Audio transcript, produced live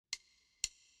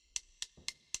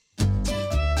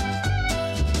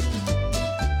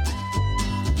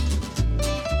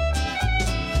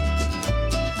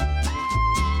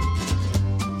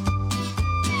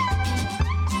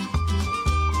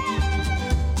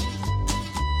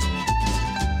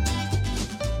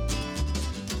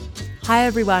Hi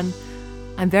everyone.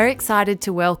 I'm very excited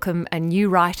to welcome a new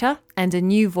writer and a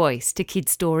new voice to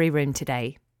Kids Story Room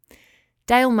today.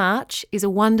 Dale March is a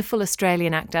wonderful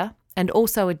Australian actor and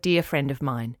also a dear friend of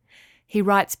mine. He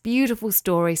writes beautiful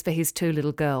stories for his two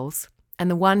little girls,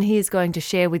 and the one he is going to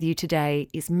share with you today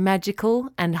is magical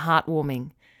and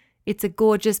heartwarming. It's a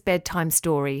gorgeous bedtime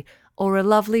story or a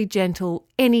lovely, gentle,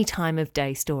 any time of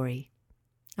day story.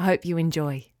 I hope you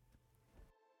enjoy.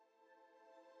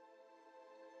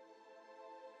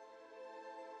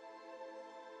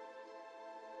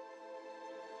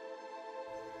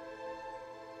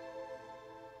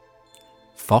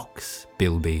 Fox,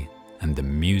 Bilby and the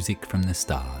Music from the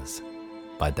Stars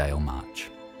by Dale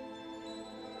March.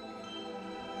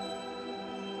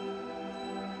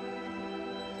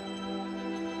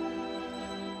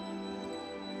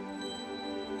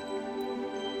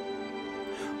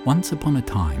 Once upon a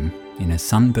time, in a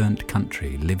sunburnt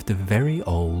country lived a very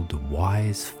old,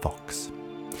 wise fox.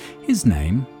 His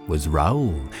name was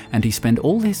Raoul, and he spent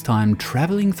all his time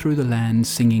travelling through the land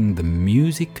singing the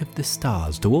music of the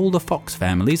stars to all the fox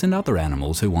families and other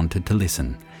animals who wanted to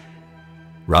listen.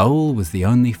 Raoul was the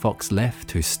only fox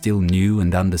left who still knew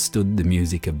and understood the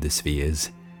music of the spheres.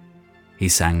 He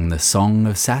sang the song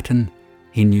of Saturn.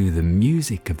 He knew the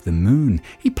music of the moon.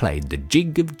 He played the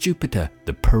jig of Jupiter,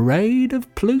 the parade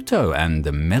of Pluto, and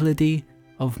the melody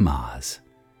of Mars.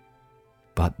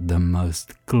 But the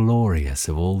most glorious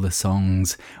of all the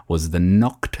songs was the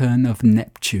nocturne of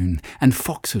Neptune, and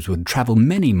foxes would travel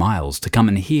many miles to come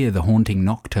and hear the haunting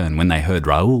nocturne when they heard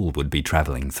Raoul would be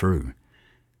travelling through.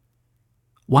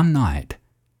 One night,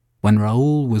 when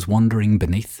Raoul was wandering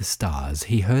beneath the stars,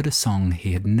 he heard a song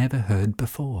he had never heard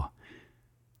before.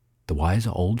 The wise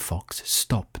old fox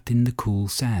stopped in the cool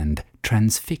sand,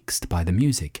 transfixed by the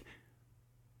music.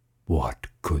 What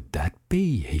could that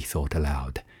be? He thought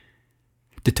aloud.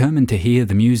 Determined to hear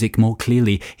the music more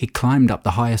clearly, he climbed up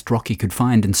the highest rock he could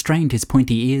find and strained his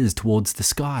pointy ears towards the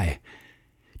sky.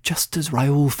 Just as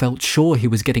Raoul felt sure he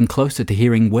was getting closer to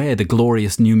hearing where the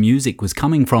glorious new music was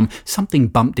coming from, something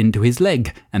bumped into his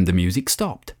leg, and the music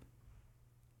stopped.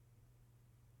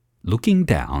 Looking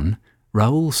down,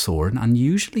 Raoul saw an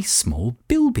unusually small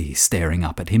bilby staring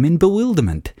up at him in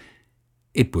bewilderment.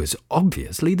 It was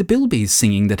obviously the bilby's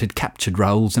singing that had captured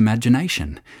Raoul's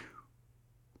imagination.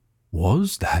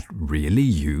 "Was that really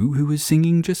you who was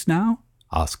singing just now?"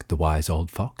 asked the wise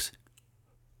old fox.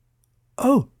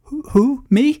 "Oh, who?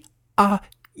 Me?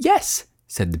 Yes,"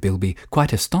 said the bilby,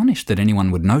 quite astonished that anyone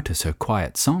would notice her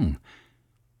quiet song.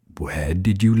 "Where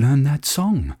did you learn that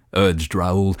song?" urged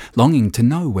Raoul, longing to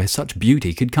know where such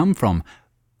beauty could come from.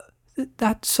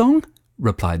 "That song?"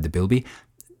 replied the bilby.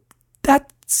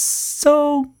 That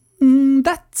song,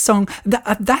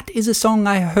 that is a song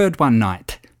I heard one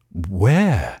night."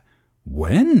 "Where?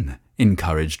 When?"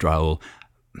 encouraged Raoul.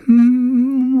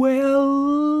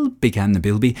 "Well," began the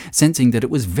bilby, sensing that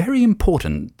it was very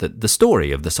important that the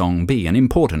story of the song be an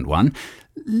important one.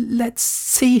 "Let's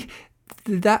see,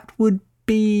 that would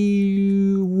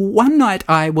be one night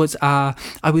I was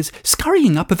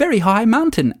scurrying up a very high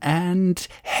mountain, and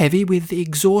heavy with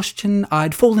exhaustion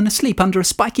I'd fallen asleep under a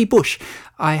spiky bush.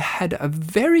 I had a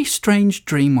very strange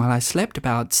dream while I slept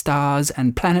about stars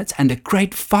and planets and a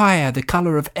great fire the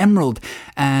colour of emerald,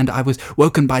 and I was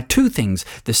woken by two things,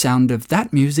 the sound of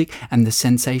that music and the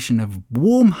sensation of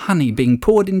warm honey being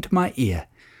poured into my ear."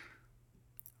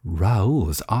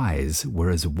 Raoul's eyes were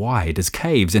as wide as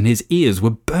caves, and his ears were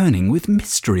burning with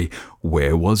mystery.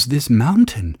 Where was this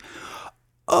mountain?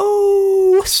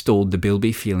 "Oh," stalled the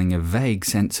bilby, feeling a vague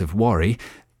sense of worry.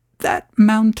 "That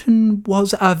mountain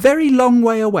was a very long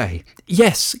way away.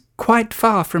 Yes, quite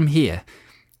far from here."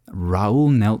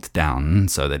 Raoul knelt down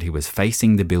so that he was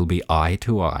facing the bilby eye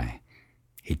to eye.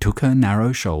 He took her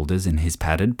narrow shoulders in his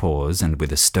padded paws, and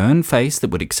with a stern face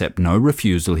that would accept no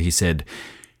refusal, he said,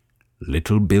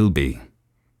 "Little Bilby,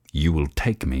 you will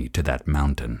take me to that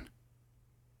mountain."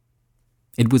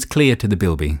 It was clear to the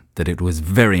bilby that it was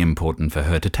very important for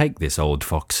her to take this old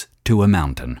fox to a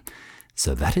mountain,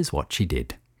 so that is what she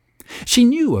did. She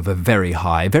knew of a very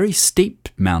high, very steep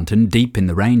mountain deep in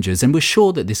the ranges, and was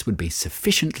sure that this would be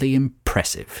sufficiently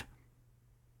impressive.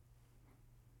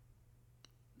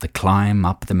 The climb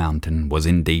up the mountain was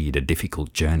indeed a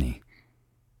difficult journey.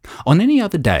 On any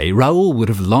other day, Raoul would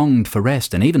have longed for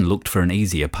rest and even looked for an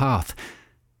easier path.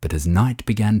 But as night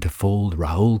began to fall,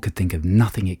 Raoul could think of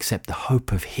nothing except the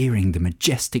hope of hearing the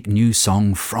majestic new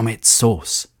song from its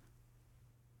source.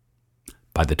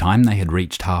 By the time they had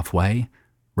reached halfway,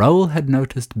 Raoul had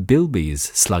noticed Bilby's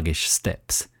sluggish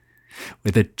steps.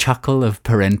 With a chuckle of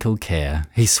parental care,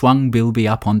 he swung Bilby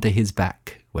up onto his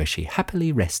back, where she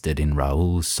happily rested in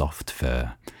Raoul's soft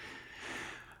fur.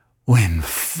 When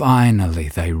finally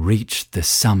they reached the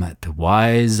summit,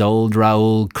 wise old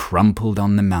Raoul crumpled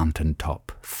on the mountain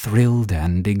top, thrilled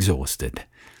and exhausted.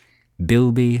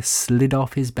 Bilby slid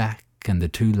off his back, and the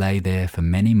two lay there for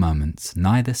many moments,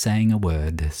 neither saying a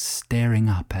word, staring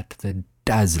up at the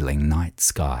dazzling night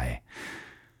sky.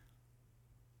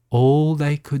 All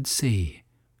they could see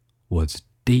was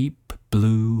deep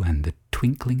blue and the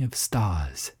twinkling of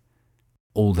stars.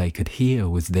 All they could hear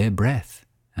was their breath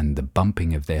and the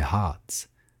bumping of their hearts.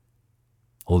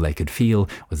 All they could feel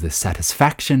was the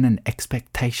satisfaction and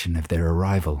expectation of their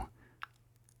arrival.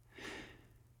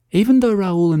 Even though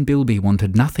Raoul and Bilby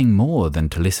wanted nothing more than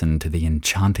to listen to the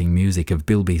enchanting music of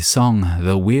Bilby's song,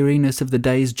 the weariness of the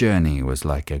day's journey was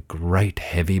like a great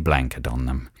heavy blanket on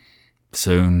them.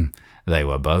 Soon they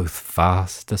were both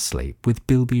fast asleep, with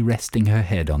Bilby resting her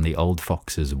head on the old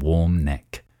fox's warm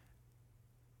neck.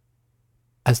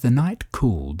 As the night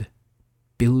cooled,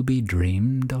 Bilby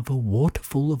dreamed of a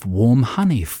waterfall of warm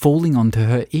honey falling onto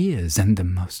her ears, and the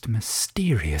most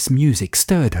mysterious music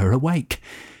stirred her awake.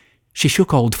 She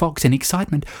shook Old Fox in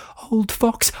excitement. Old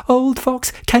Fox,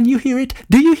 can you hear it?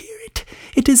 Do you hear it?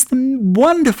 It is the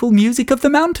wonderful music of the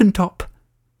mountain top."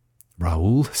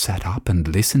 Raoul sat up and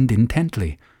listened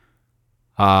intently.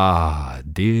 "Ah,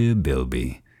 dear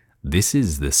Bilby, this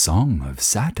is the song of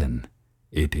Saturn.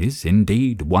 It is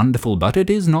indeed wonderful, but it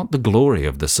is not the glory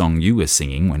of the song you were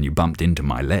singing when you bumped into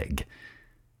my leg."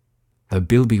 Though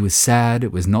Bilby was sad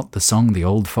it was not the song the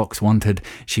old fox wanted,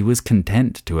 she was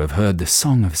content to have heard the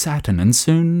song of Saturn, and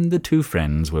soon the two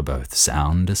friends were both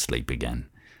sound asleep again.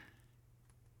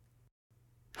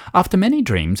 After many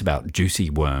dreams about juicy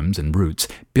worms and roots,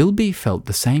 Bilby felt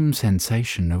the same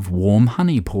sensation of warm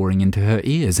honey pouring into her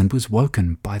ears, and was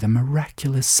woken by the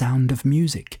miraculous sound of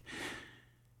music.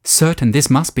 Certain this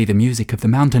must be the music of the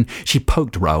mountain, she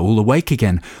poked Raoul awake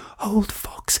again. Old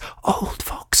Fox,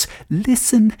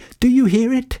 listen, do you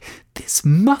hear it? This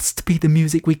must be the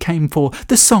music we came for,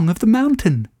 the song of the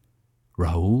mountain."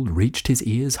 Raoul reached his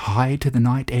ears high to the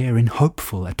night air in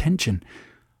hopeful attention.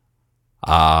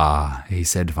 "Ah," he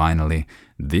said finally,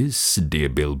 "this, dear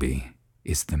Bilby,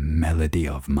 is the melody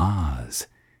of Mars.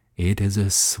 It is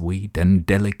a sweet and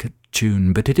delicate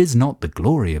tune, but it is not the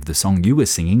glory of the song you were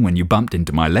singing when you bumped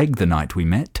into my leg the night we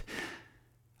met."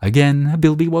 Again,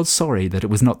 Bilby was sorry that it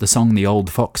was not the song the old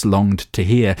fox longed to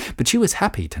hear, but she was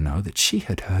happy to know that she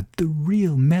had heard the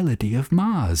real melody of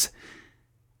Mars.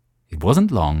 It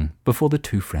wasn't long before the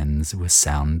two friends were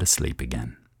sound asleep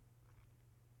again.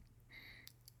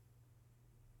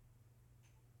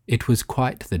 It was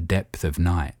quite the depth of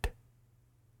night.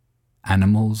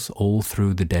 Animals all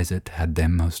through the desert had their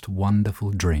most wonderful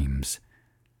dreams.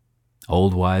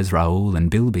 Old wise Raoul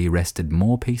and Bilby rested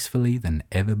more peacefully than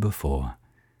ever before.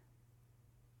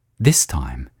 This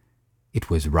time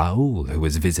it was Raoul who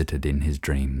was visited in his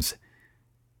dreams.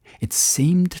 It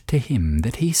seemed to him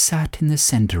that he sat in the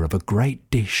centre of a great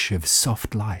dish of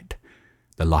soft light.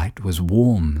 The light was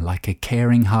warm like a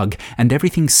caring hug, and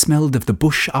everything smelled of the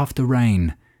bush after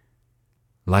rain.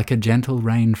 Like a gentle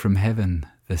rain from heaven,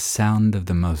 the sound of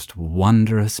the most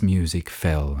wondrous music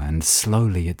fell, and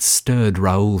slowly it stirred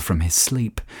Raoul from his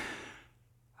sleep.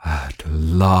 "At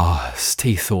last,"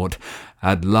 he thought,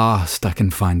 "at last I can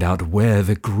find out where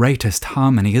the greatest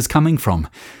harmony is coming from."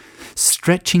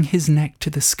 Stretching his neck to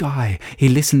the sky, he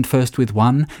listened first with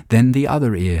one, then the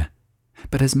other ear.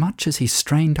 But as much as he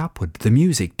strained upward, the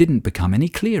music didn't become any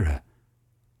clearer.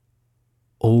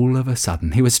 All of a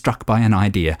sudden he was struck by an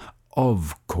idea.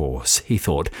 "Of course," he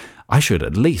thought, "I should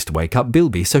at least wake up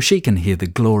Bilby so she can hear the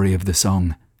glory of the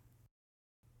song."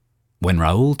 When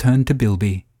Raoul turned to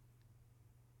Bilby,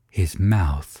 his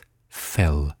mouth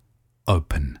fell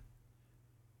open.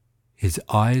 His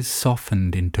eyes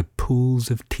softened into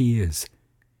pools of tears.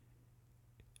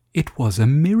 It was a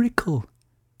miracle.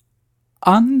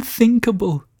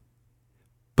 Unthinkable.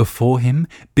 Before him,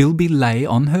 Bilby lay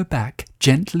on her back,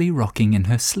 gently rocking in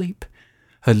her sleep.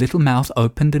 Her little mouth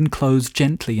opened and closed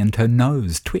gently, and her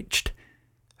nose twitched.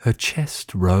 Her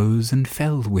chest rose and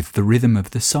fell with the rhythm of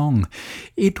the song.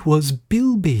 It was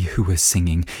Bilby who was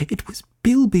singing. It was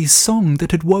Bilby's song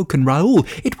that had woken Raoul.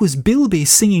 It was Bilby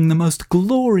singing the most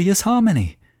glorious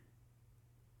harmony.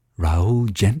 Raoul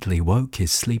gently woke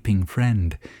his sleeping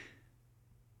friend.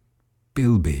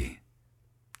 "Bilby,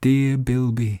 dear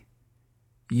Bilby,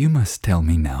 you must tell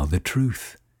me now the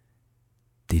truth.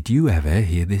 Did you ever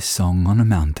hear this song on a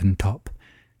mountain top?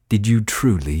 Did you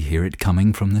truly hear it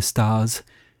coming from the stars?"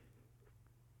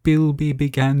 Bilby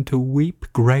began to weep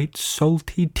great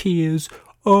salty tears.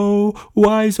 "Oh,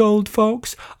 wise old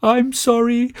fox, I'm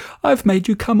sorry. I've made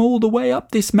you come all the way up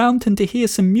this mountain to hear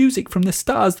some music from the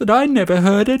stars that I never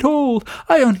heard at all.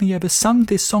 I only ever sung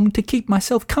this song to keep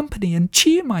myself company and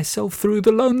cheer myself through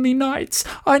the lonely nights.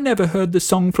 I never heard the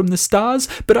song from the stars,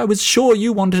 but I was sure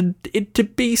you wanted it to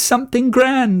be something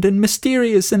grand and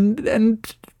mysterious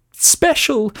and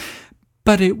special.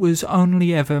 But it was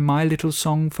only ever my little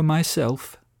song for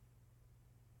myself."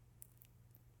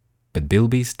 But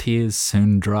Bilby's tears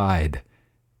soon dried,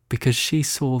 because she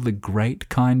saw the great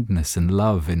kindness and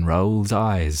love in Raoul's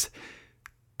eyes.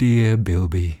 "Dear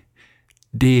Bilby,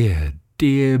 dear,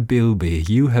 dear Bilby,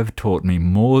 you have taught me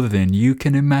more than you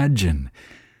can imagine.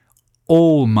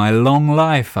 All my long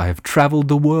life I have travelled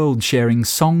the world sharing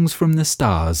songs from the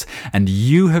stars, and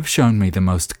you have shown me the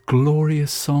most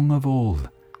glorious song of all,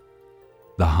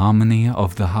 the harmony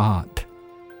of the heart."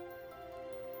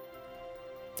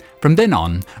 From then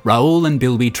on, Raoul and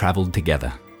Bilby travelled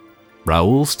together.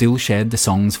 Raoul still shared the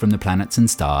songs from the planets and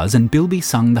stars, and Bilby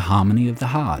sung the harmony of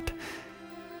the heart.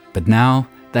 But now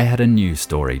they had a new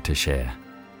story to share.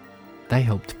 They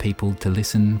helped people to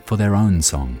listen for their own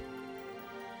song,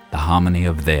 the harmony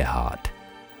of their heart.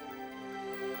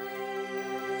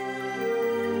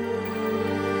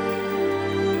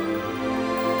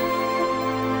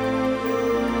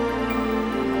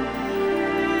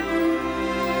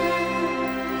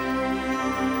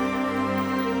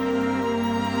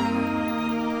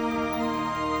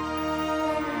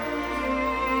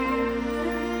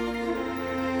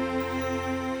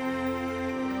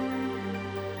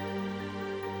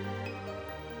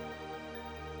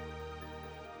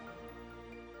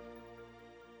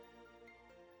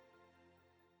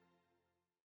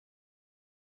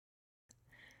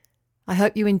 I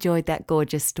hope you enjoyed that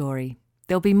gorgeous story.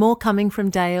 There'll be more coming from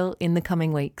Dale in the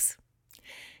coming weeks.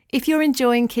 If you're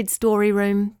enjoying Kids Story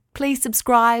Room, please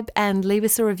subscribe and leave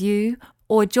us a review,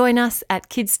 or join us at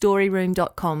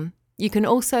kidsstoryroom.com. You can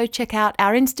also check out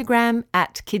our Instagram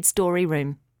at Kids Story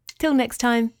Room. Till next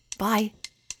time, bye.